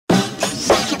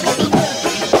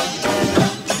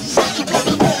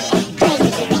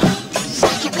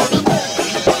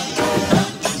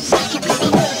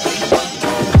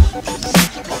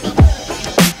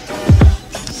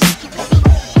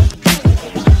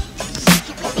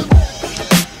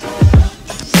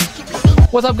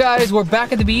What's up, guys? We're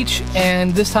back at the beach,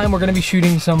 and this time we're going to be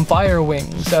shooting some fire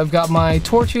wings. I've got my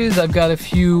torches, I've got a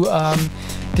few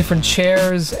different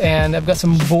chairs, and I've got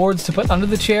some boards to put under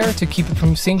the chair to keep it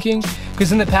from sinking.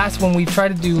 Because in the past, when we've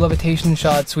tried to do levitation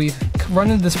shots, we've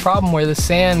run into this problem where the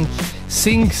sand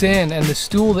sinks in and the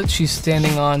stool that she's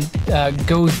standing on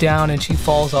goes down and she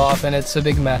falls off, and it's a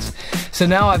big mess. So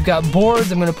now I've got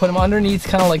boards. I'm going to put them underneath,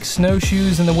 kind of like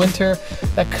snowshoes in the winter,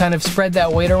 that kind of spread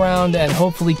that weight around and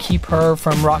hopefully keep her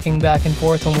from rocking back and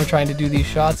forth when we're trying to do these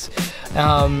shots.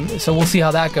 So we'll see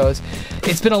how that goes.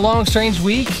 It's been a long, strange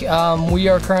week. We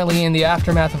are currently in the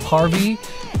aftermath of Harvey.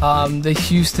 The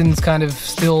Houston's kind of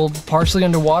still partially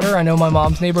underwater. I know my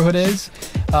mom's neighborhood is.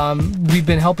 We've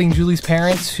been helping Julie's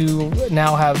parents, who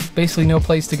now have basically no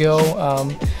place to go.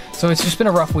 So it's just been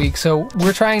a rough week. So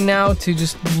we're trying now to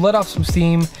just let off some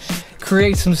steam,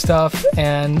 create some stuff,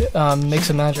 and make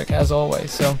some magic, as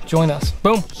always. So join us.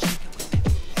 Boom!